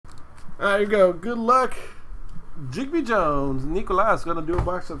There you go. Good luck. Jigbyjones. Nicolas going to do a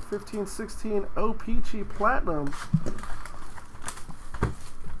box of 15/16 O-Pee-Chee Platinum.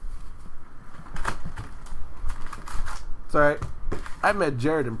 It's alright. I met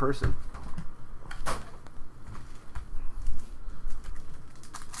Jared in person.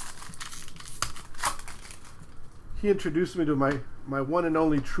 He introduced me to my one and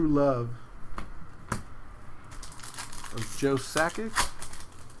only true love of Joe Sakic,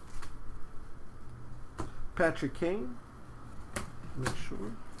 Patrick Kane. Make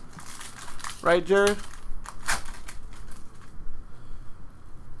sure. Right, Jared?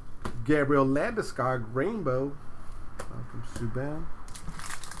 Gabriel Landeskog, Rainbow. From Subban.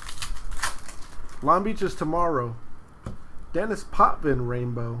 Long Beach is tomorrow. Dennis Potvin,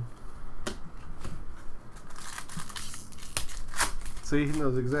 Rainbow. See, he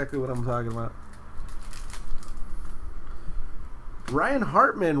knows exactly what I'm talking about. Ryan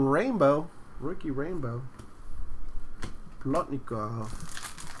Hartman, Rainbow. Rookie Rainbow. Plotnikov.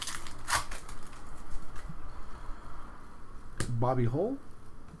 Bobby Hull.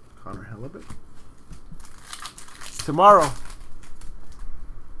 Connor Hellebuck. Tomorrow.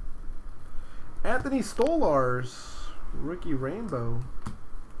 Anthony Stolars. Rookie Rainbow.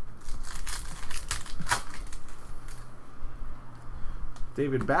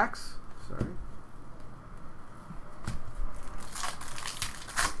 David Bax. Sorry.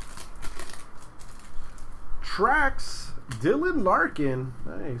 Tracks. Dylan Larkin.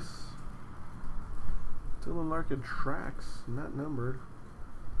 Nice. Dylan Larkin tracks. Not numbered.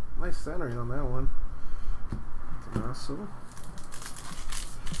 Nice centering on that one. Awesome.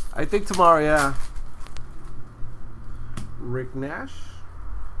 I think tomorrow, yeah. Rick Nash.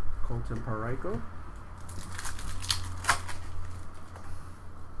 Colton Parayko.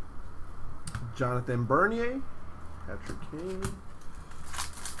 Jonathan Bernier. Patrick Kane.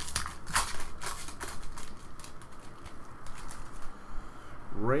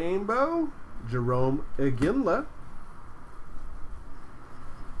 Rainbow. Jerome Iginla.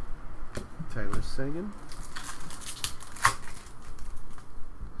 Tyler Seguin.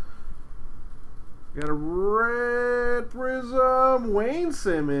 Got a red prism. Wayne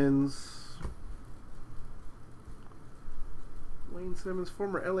Simmons. Wayne Simmons,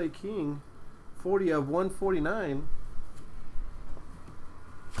 former LA King. 40 of 149.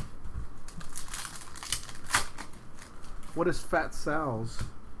 What is Fat Sal's?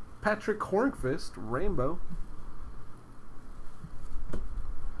 Patrick Hornqvist, Rainbow.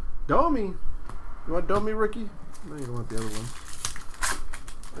 Domi. You want Domi, rookie? No, you don't want the other one.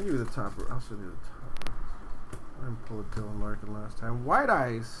 I'll give you the top. I'll show you the top. I didn't pull a Dylan Larkin last time. White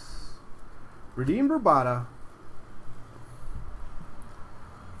Ice. Redeemed Rabada.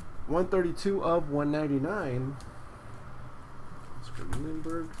 132 of 199. Oscar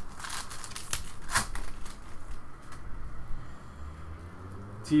Lindbergh.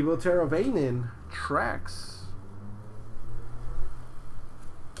 Teuvo Teravainen. Tracks.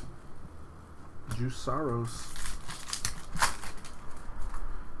 Jusaros.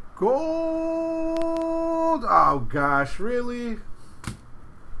 Gold! Oh gosh, really?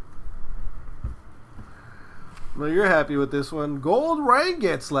 Well, you're happy with this one. Gold Ryan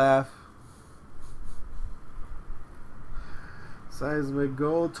Getzlaf. Seismic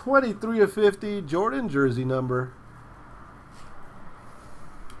Gold. 23 of 50. Jordan jersey number.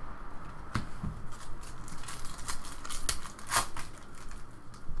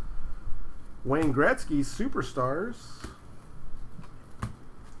 Wayne Gretzky, Superstars.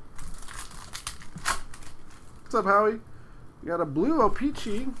 What's up, Howie? You got a blue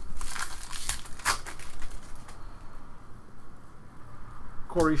O-Pee-Chee.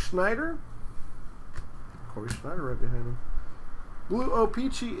 Corey Schneider. Corey Schneider right behind him. Blue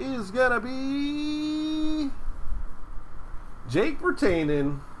O-Pee-Chee is gonna be Jake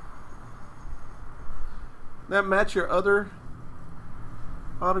Virtanen. That match your other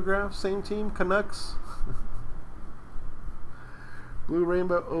autograph? Same team, Canucks. Blue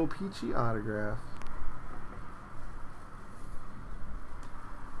Rainbow O-Pee-Chee autograph.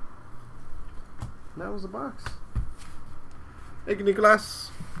 That was the box. Thank you,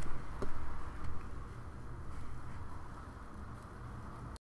 Nicolas.